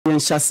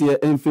Yenshase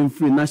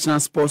free National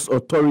Sports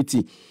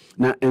Authority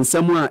na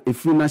ensemo a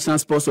free National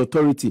Sports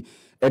Authority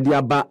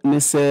ediaba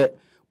ne se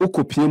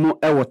ukopiemu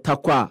ewo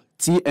takwa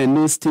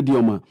TNA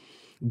Stadium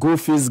Go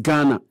Face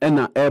Ghana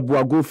ena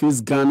eboa Go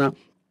Face Ghana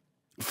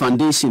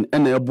Foundation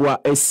ena eboa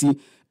esi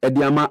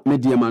ediama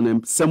mediama na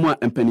ensemo a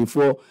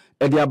empanifo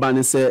ediaba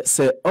ne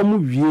se omu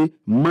wie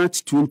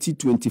March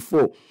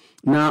 2024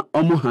 na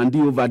omu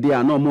handi over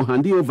there na omu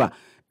handi over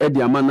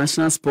ediama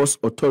National Sports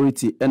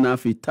Authority ena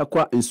afi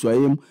takwa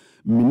ensuayem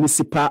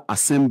Municipal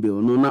Assembly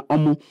no na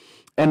omu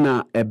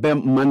ena ebe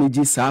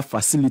manage sa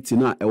facility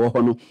na ewo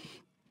ho no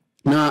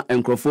na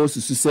enkrofo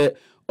susu se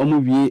omu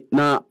wie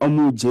na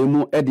omu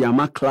jemu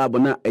ediama club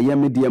na eye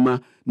mediama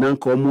na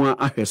nka omu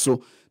ahweso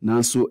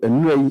nanso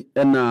enrai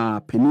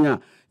ena penia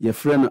ye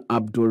friend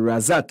Abdul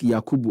Razak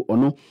Yakubu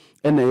ono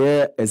ena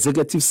ye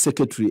executive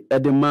secretary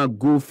edema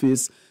Go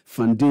Face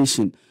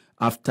Foundation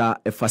after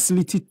a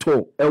facility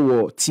tour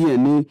ewo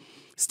TNA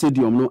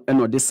Stadium no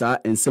eno de saa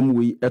ensem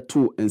wi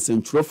eto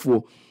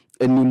ensentrofo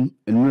enim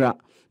enura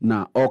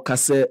na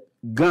okase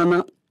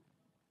Ghana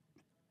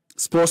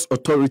Sports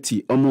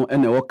Authority omo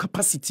ene o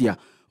capacity a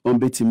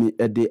ombetimi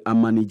ede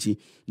amanage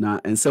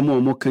na ensem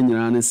omo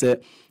kanyira ne se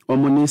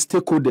omo ne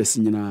stakeholders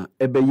nyina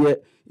ebeye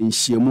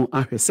nhyiemu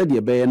ahwese de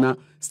ebeye na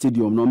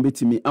stadium no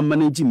ombetimi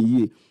amanage ni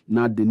yie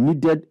na the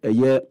needed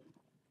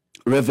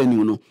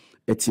revenue no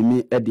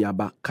etimi ede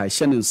aba kai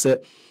hye se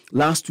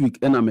last week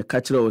ena me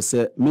kachire o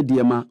se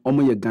mediama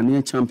omo ye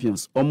Ghanaian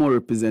champions omo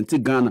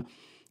represent Ghana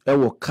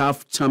ewo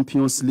CAF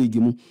Champions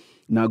League mu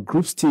na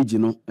group stage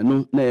no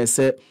eno na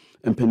yese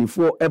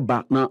empanifo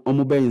eba na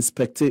omo be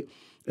inspect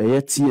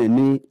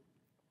TNA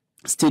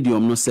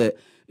Stadium no se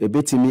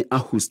ebetimi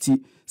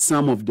ahosti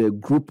some of the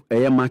group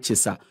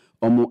matches a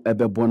omo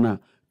ebebo na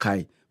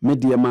kai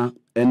mediama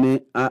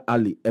ene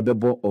Ali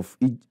ebebo of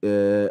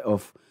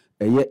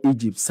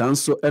Egypt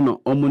sanso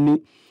eno omo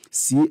ni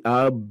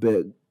CR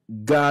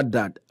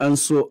Gadad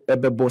anso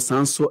ebebo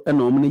sanso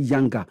ena omne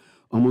yanga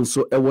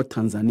omonso ewo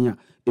Tanzania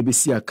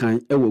ebesi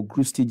akan ewo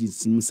group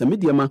stages se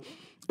mediama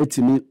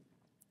etimi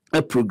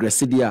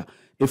progress dia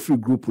every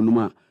group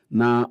numa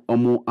na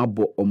omo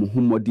abo omo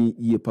humodi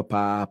ye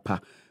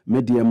papa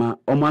mediama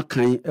omo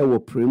akan ewo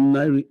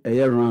preliminary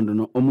round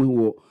no omo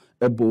wo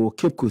ebo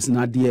Cape Coast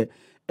na de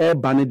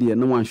ba ne de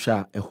no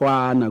wanhwa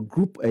ehwa na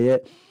group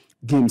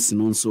games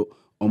no nso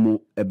omo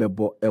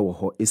ebebo ewo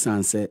ho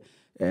esanse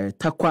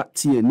takwa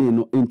TNA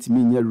no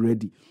entimi nye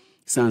ready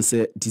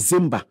sanse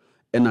December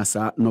ena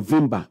sa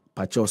November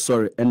pacho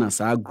sorry ena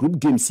sa group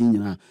games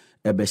nyina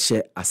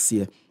ebehye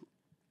ase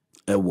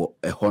ewo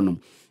ehonom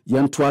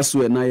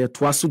yentoaso na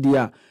yetoaso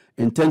dia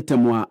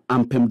ententemo a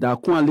ampem da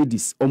ko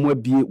ladies omo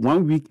abie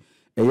 1 week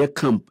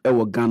camp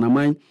ewo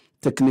Ghana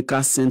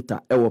Technical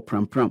Center ewo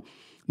Prampram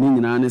ni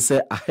nyina ne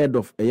se ahead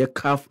of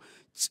CAF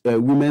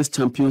Women's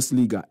Champions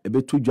League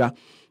ebetudwa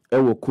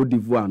ewo Cote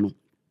d'Ivoire no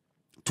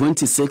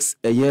 26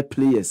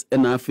 players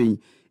and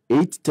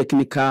 8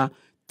 technical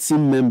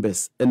team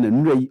members and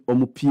nrei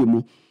omo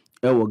piemu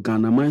ewo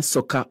Ghana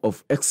Soccer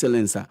of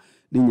Excellence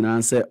ni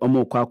nyina se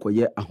omo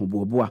kwakoye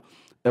ahoboboa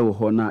ewo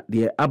ho na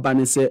de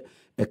abane se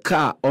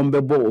eka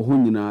ombebo ho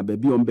nyina ba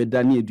bi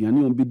ombeda ne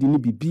aduane ombedi ni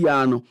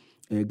bibia no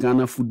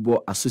Ghana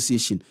Football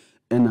Association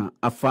ena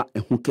afa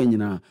eho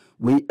kanyina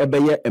we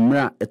ebeye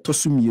emra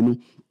etosumienu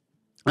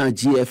a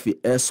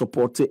GFA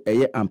support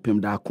ampem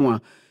da ko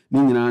a ni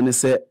nyina ne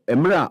se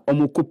emra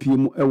omokopie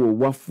mu ewo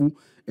wafu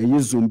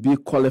zombi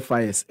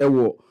qualifiers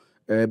ewo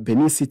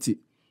Benin City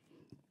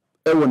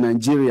ewo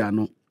Nigeria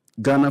no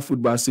Ghana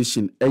Football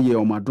Association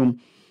omadom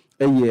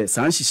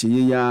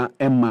sanhihye ya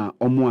emma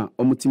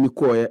omutimi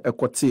koye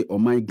ekote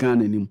oman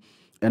Ghana nim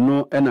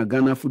eno ena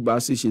Ghana Football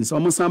Association so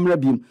omosamra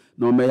bim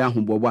na omeya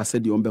hobobo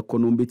asede ombeko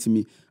no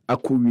betimi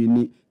akowi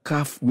ni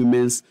CAF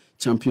Women's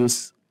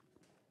Champions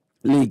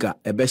League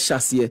ebe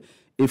hyase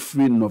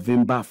every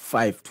November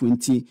 5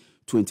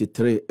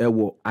 2023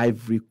 ewo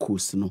Ivory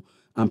Coast no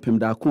ampem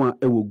da ko a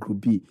ewo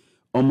group B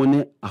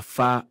omone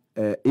afa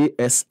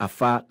AS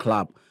afa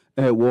club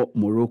ewo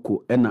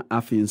Morocco ena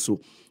afinso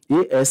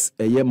AS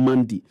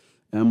Mandi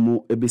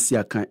mo ebesi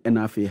akan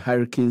ena afi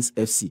Hurricanes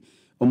FC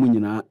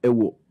omunyina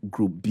ewo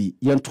group B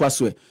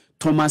yentoaso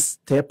Thomas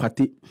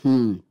Tepati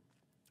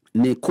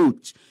ne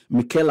coach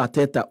Mikel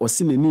Arteta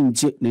osine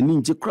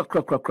ninje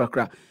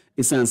kra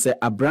esanse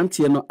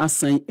abrantie no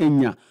asan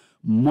enya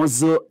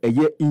muzzle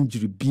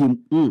injury biem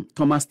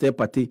Thomas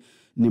Tepati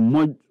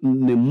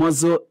ne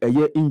muzzle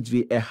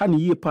injury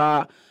hani ye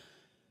pa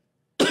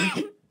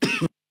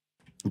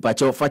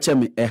bacho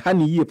facheme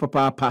hani ye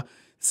papa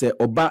se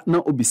oba na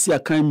obisi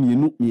akan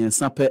mienu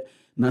miensa pe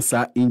na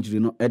sa injury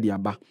no de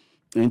aba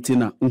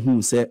entina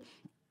se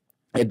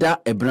eda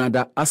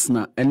ebrada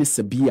Arsenal ene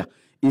Sabia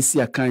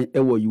esi akan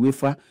ewo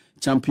UEFA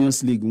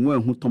Champions League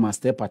nwa Thomas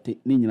Tepati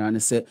ni nyina ne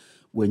se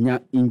wanya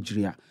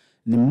injury a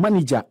ni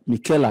manager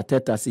Mikel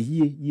Arteta se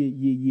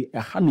ye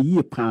hani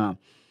ye pa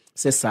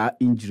se sa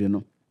injury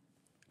no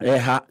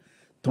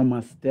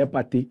Thomas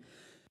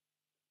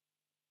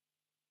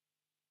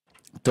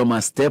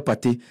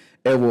Tepati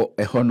ewo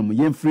ehonom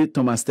yemfri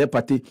Thomas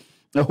Tepati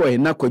eho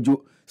na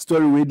kwadwo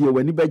story radio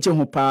when ibeje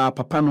ho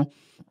papa no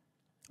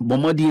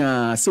bomodi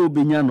a se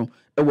obenya no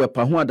ewe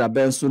pa ho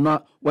adabe so na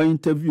one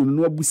interview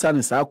no abusa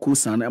ne sa ko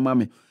san ema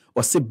me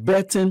or say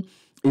betting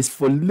is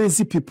for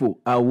lazy people.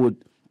 I would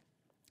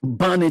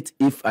ban it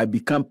if I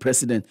become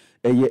president.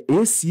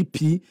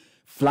 ACP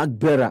flag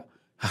bearer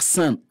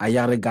Hassan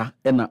Ayariga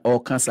ena all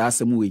cancer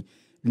assembly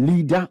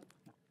leader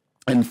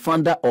and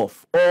founder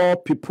of All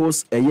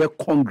People's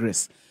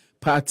Congress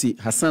Party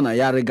Hassan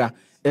Ayariga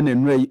ena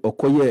nwei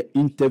okoye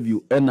interview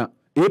ena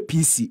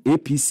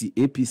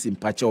APC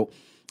mpacho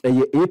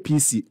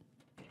APC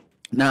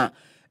na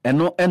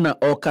eno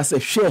ena all cancer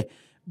share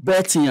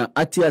betting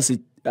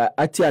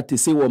ati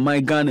se wo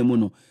my Ghana mu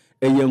no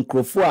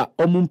nkrofo a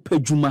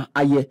omumpedwuma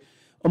aye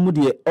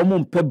omude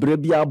omumpebra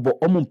bia abo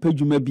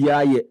omumpedwuma bia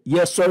aye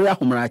ye sori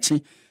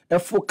ahomrachi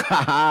efo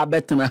ka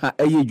betena ha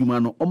aye dwuma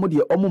no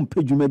omude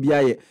omumpedwuma bia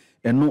aye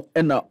eno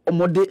na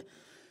omude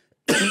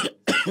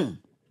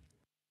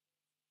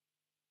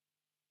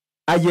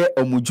aye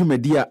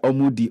omudwumadi a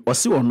omudi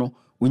ose wono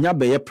onya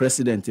beye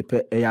president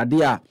pe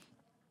eyade a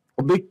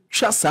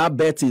obetwa saa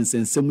betting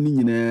sensem ni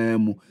nyina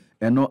mu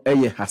eno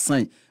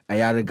Hassan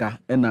Ayariga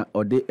ena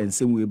ode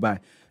ensem we bai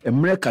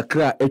emre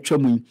kakra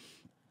atwamu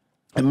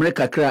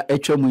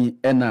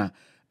ena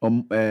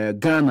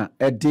Ghana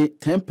ede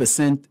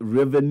 10%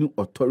 revenue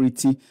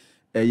authority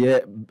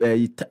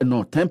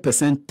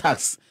 10%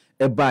 tax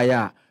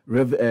ebaya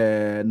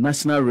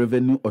national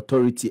revenue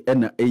authority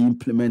ena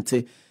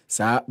implement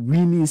sa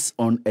winnings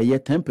on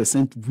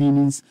 10%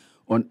 winnings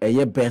on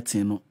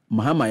betting no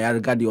Mahama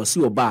Ayariga de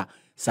osi oba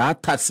sa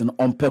tax no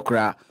on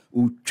pekra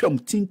utwam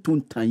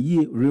tintun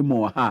tanye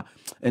remo ha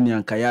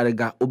ene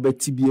Ayariga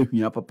obeti bi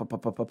ahua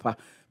papa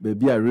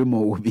baby a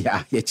remo obi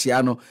a ye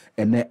chia no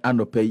ene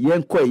anope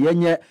yenko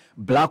yenye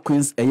Black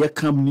Queens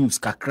Cam News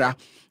kakra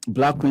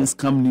Black Queens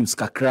Cam News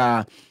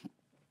kakra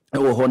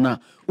ewo hona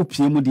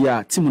upiemu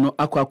dia timu no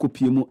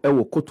akwakopiemu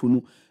ewo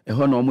kotonu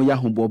eho na omo ya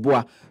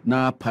hoboboa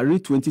na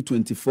Paris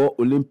 2024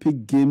 Olympic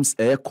Games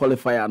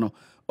qualifier no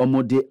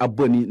omo de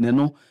aboni ne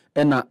no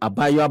ena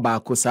abayo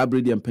abako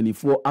sabredi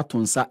mpanifo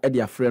atonsa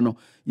ede afre no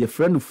ye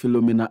frɛ no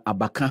Philomena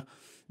Abaka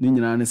ni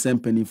nyina ne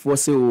sempanifo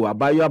se o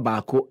abayo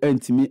abako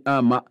entimi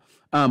ama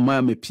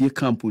mepie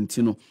camp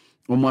ntino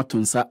omo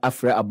atonsa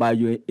afre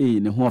abayo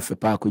ne ho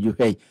ofepa akojo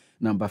hey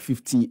number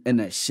 15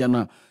 ena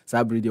hye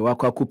sabredi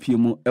wakwa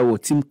mu ewo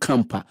team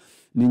camper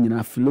ni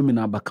nyina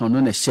Philomena Abaka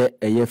no ne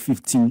hye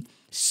 15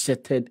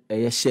 shirted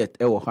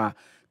shirt ewo ha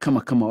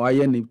kama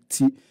waye ne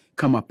ti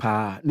kama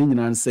pa ni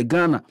nyina nse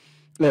Ghana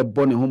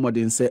bone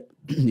homodin se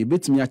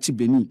ebetimi achi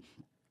beni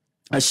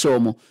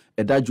ahyeomo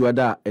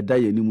edadwoada eda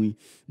yanimu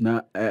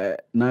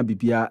na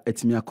bibia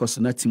etimi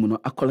akoso na timu no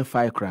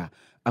qualify kra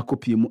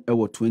akopiemu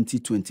ewo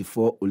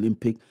 2024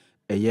 Olympic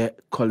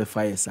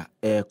qualifiers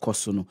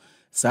koso no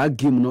sa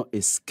game no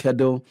is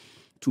scheduled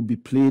to be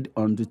played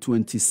on the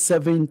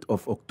 27th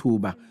of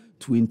October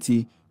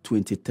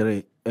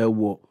 2023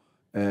 ewo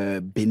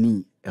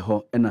Benin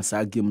eho ena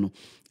sa game no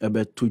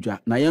ebe tujwa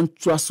na yen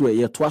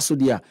twaso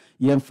dia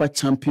yenfa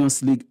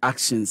Champions League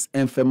actions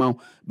enfema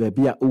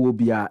baby a owo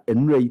bia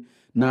enrei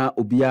na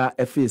obia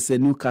FA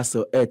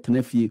Newcastle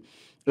tenafie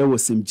ewo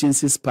St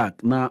James's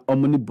Park na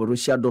omni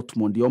Borussia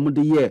Dortmund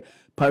de ye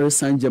Paris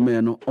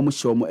Saint-Germain no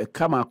omo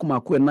kama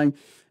akoma enan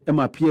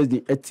ema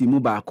PSG etimu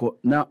baako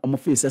na omo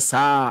face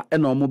saa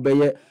ena omo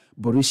beye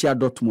Borussia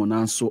Dortmund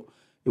anso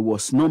it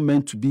was not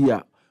meant to be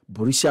a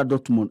Borussia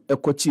Dortmund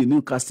ekochi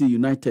Newcastle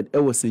United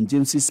ewo St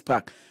James's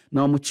Park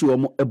na omuchi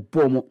omo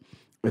ebomo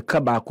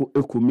ekabako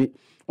ekumi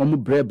omo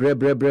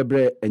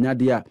bre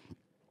enyade a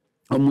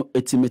omo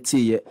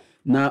etimetiye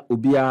na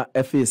obia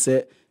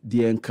FA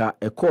de nka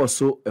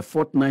ekoso a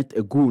fortnight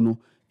ago no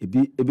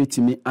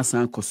ebetimi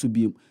asan koso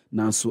biem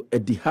nanso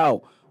edi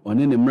how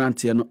one ne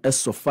mrante no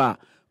esofa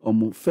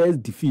omo first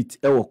defeat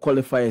ewo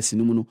qualifiers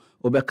ni mu no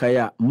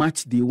obekaya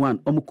match day 1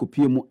 omo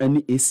kopiemu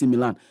ani AC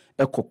Milan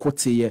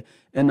ekokoteye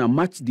ena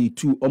match day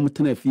 2 omo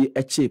tenafie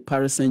eche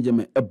Paris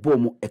Saint-Germain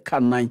ebomo eka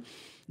 9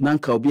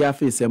 nanka obia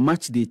face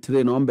match day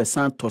 3 na ombe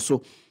san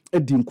toso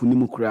edi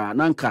nkunimu kra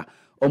nanka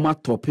omo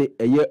atope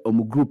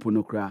omo group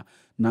no kra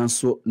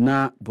nanso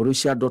na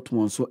Borussia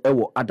Dortmund so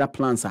ewo other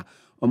plans a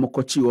omo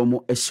kochi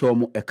omo ehye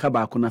omo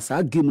ekaba ko na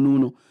sa game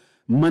no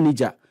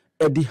manager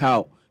Eddie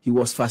Howe he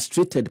was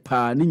frustrated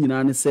pa ni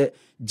nyina ne se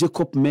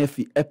Jacob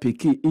Murphy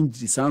epiki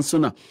injury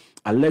sansona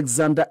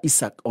Alexander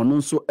Isak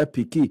ononso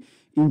epiki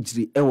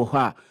injury ewo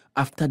ha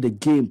after the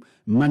game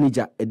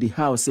manager Eddie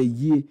Howe say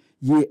ye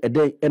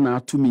ede ena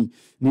atumi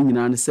ni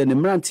nyina ne se ne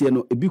mrantie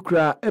no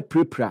ebikura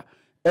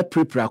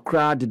eprepra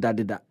kra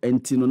deda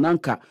entino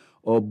nanka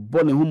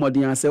obone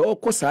humodin ase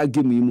okosa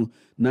game mu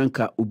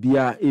nanka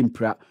obia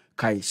impra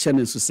kai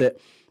hyene so se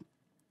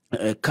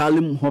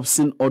Callum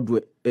Hobson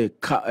Odwe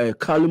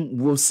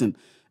Callum Wilson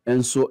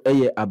enso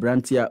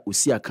abrantia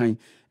osi akan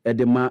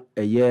edema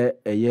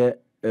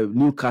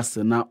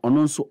Newcastle na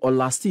ono nso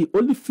lasti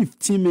only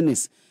 15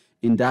 minutes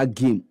in that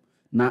game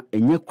na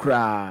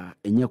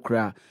enye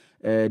kra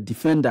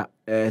defender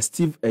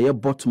Steve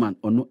Botman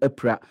ono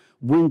epra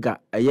winger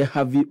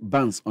Harvey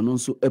Barnes ono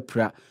nso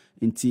epra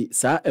nti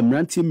saa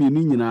emrantie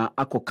mienu nyina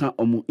akoka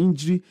omo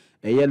injury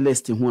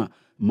list ho a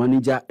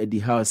manager Eddie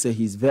Howe say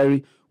he's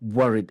very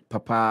worried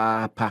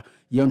papa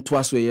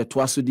yentoaso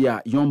yetoaso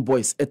dia young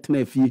boys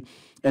etnafie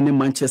ene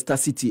Manchester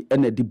City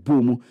ene di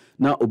boom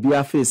na obi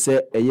afa say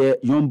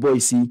young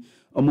boys yi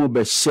omo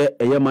be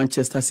hye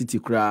Manchester City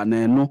kra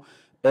na eno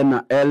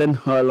ena Erling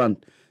Haaland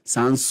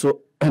sanso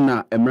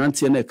ena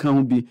emrantie na ka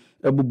ho bi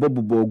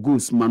ebubobubo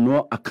goals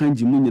Manuel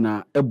Akanji mu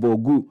nyina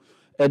ebogu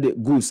ede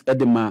goals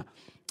ede ma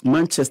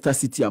Manchester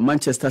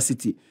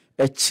City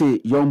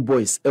eche young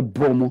boys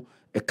ebomo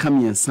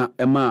ekamiensa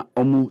ema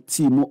omu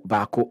team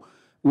baako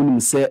unim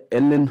se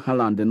Erling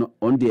Haaland no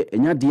on de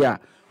enya de a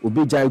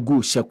obejai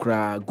goal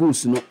shekra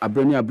goals no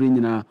abrani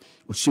nyina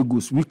o she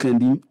goals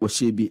weekend o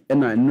she bi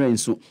ena nren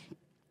so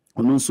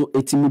ono nso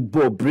etimi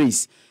ball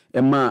brace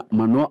ema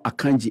Manuel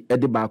Akanji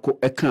ede baako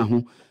eka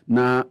ho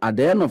na at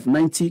the end of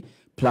 90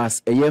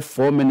 plus a year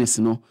 4 minutes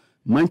no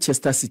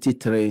Manchester City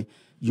 3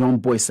 young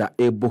boys are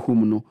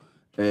ebohum no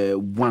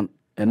 1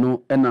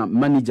 eno ena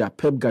manager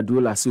Pep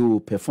Guardiola so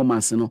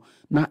performance no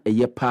na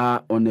eye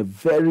pa on a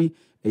very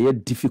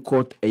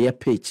difficult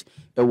pitch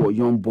ewo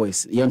young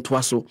boys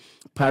yentoa so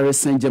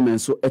Paris Saint-Germain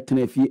so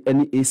etnefi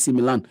any AC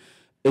Milan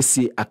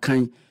esi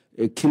akan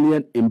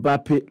Kylian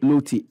Mbappe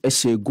Loti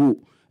ehye go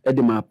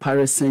edema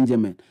Paris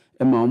Saint-Germain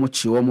ema omo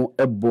chi omo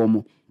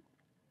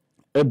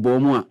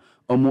ebomo a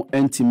omo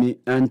entimi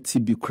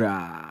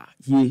antibikra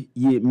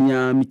ye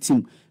Miami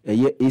team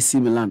AC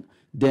Milan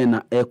then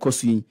na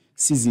ekosu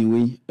season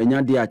we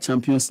enya de a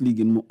Champions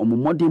League no omo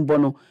modern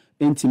bono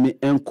entimi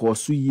enko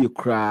so ye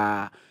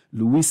kra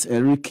Luis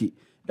Enrique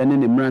ene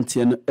ne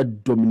mrantie no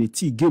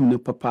dominate game no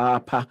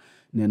papa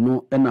ne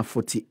no ena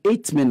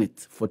 48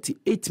 minutes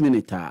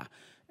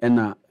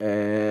ena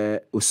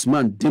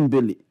Ousmane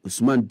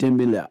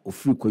Dembele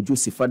ofri ko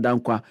Joseph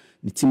Adankwa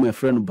ne team e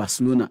friend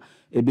Barcelona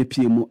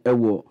ebepie mu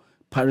ewo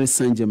Paris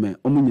Saint-Germain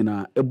omo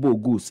nyina ebo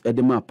goals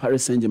edema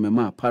Paris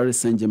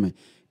Saint-Germain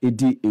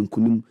edi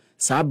enkunim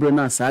sabre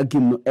na sa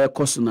game no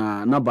ekoso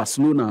na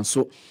Barcelona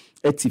so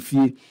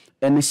etifie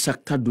ene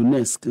Shakhtar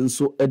Donetsk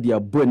nso edi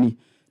aboni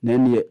na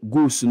ene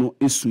goals no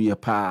esuye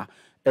pa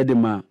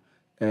edema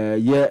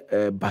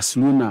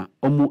Barcelona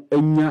omo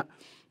enya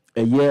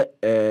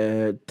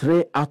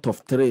 3 out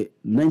of 3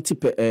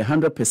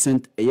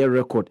 100%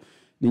 record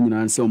ni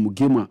nyina nse omo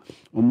game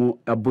omo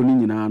aboni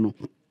nyina no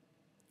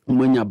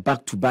omo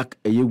back to back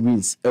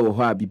wins ewo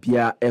ho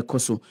abibia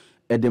ekoso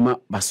edema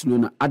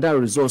Barcelona other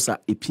results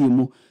are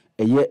epiemu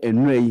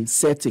enrei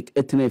Celtic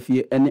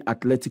etnafie ene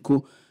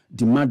Atletico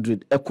de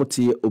Madrid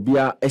ekote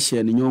obia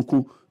ehye ne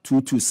nyonko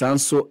 2-2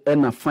 sanso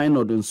ena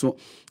final nso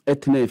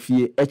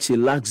etnafie eche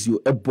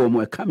Lazio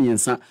ebomo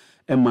ekamiensa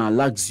ema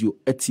Lazio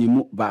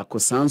etimu baako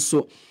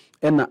sanso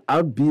ena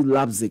RB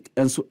Leipzig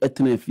enso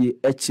etnafie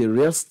eche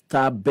Real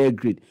Star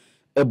Belgrade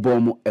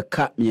ebomo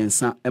eka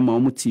miensa ema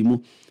omo timu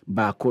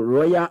baako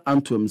Royal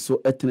Antwerp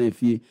so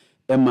etnafie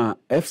ema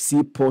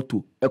FC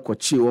Porto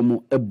ekoche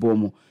omo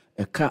ebomo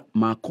eka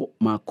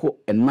mako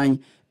enan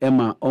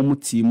ema omo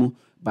timu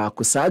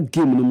baako sa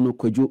game no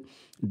kwadwo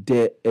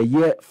the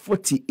year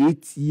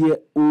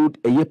 48-year-old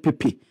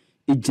Pepe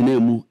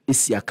ejinemu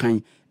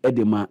esiakan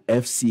edema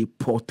FC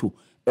Porto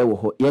ewo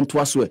ho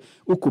yentoa so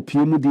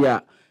okopie mu de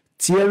a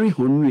Thierry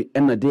Henry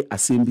ena de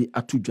asembi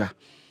atudwa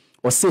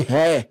o se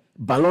he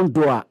Ballon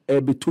d'Or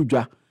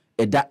ebetudwa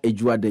eda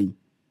ejuadan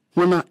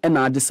hona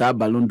ena ade sa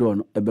Ballon d'Or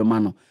no ebema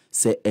no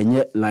se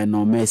enye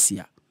Lionel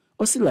Messi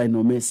o se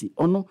Lionel Messi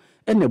ono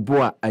ene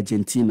boa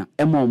Argentina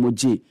ema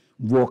omoje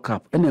World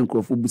Cup ene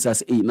nkrofo busa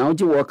se na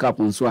oje World Cup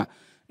nso a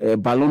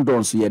Ballon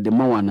d'Or so ye de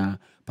mawana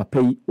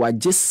papai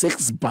waje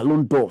 6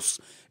 Ballon d'Ors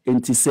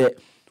enti se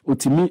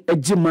otimi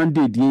eje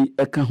Monday die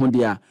eka ho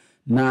de a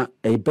na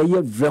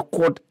ebeye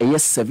record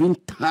 7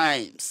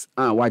 times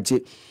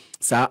waje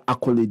sa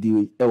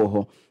akoledi ewo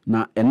ho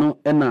na eno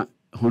ena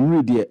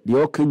Henry de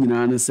oka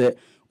nyina ne se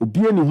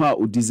obie ni ho a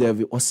o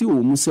deserve o se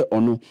o mu se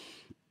ono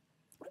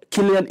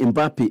Kylian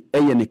Mbappe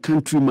ne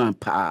countryman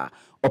pa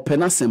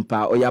opena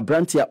sempa o ya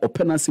brantia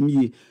opena sem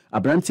yi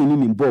abrantia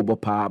ni mbobo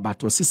pa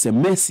but o se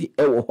Messi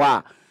ewo ho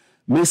a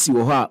Messi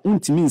wo ho a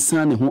untimi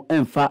nsan ne ho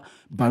emfa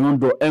Ballon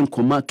d'Or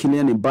enkoma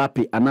Kylian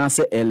Mbappe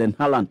anase Erling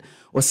Haaland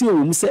o se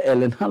o mu se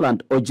Erling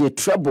Haaland oje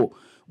treble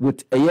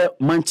with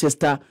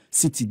Manchester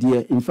City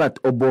there. In fact,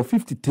 about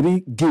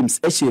 53 games,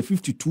 actually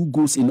 52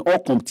 goals in all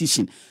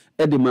competition.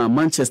 Edema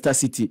Manchester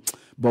City,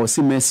 but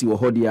see Messi wo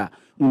hodia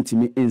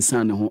untimi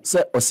insane ho.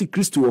 Say osi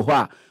Christo wo ho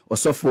a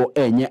osofo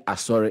enye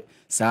asore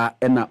sa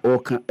ena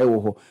oka ewo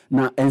ho.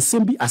 Na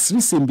ensembi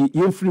asri sembi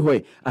yemfiri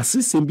ho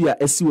asri sembi a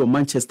esi wo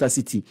Manchester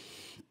City.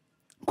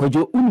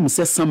 Kojo unim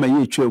se sama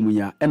ye etwa mu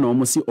ya ena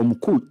omo si omo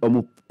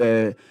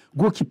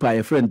goalkeeper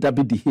your friend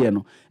David here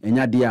no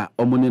enya de a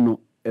omo ne no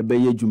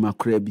ebeye djuma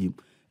kra bi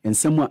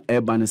ensem a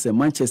eba ne se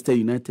Manchester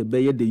United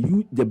beye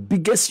the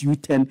biggest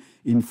U10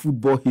 in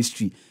football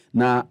history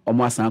na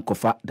omo asan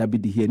kofa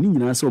David here ni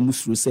nyina se omo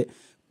suru se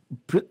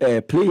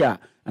player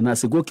and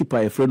as a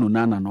goalkeeper your friend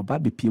no na ba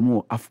be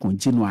pm AFCON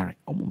January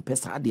omo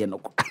mpesa ade no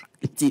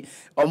Ti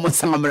almost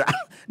samra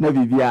na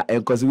bibia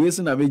enkoso we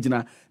so na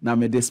megina na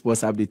me de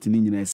sports update ni nyina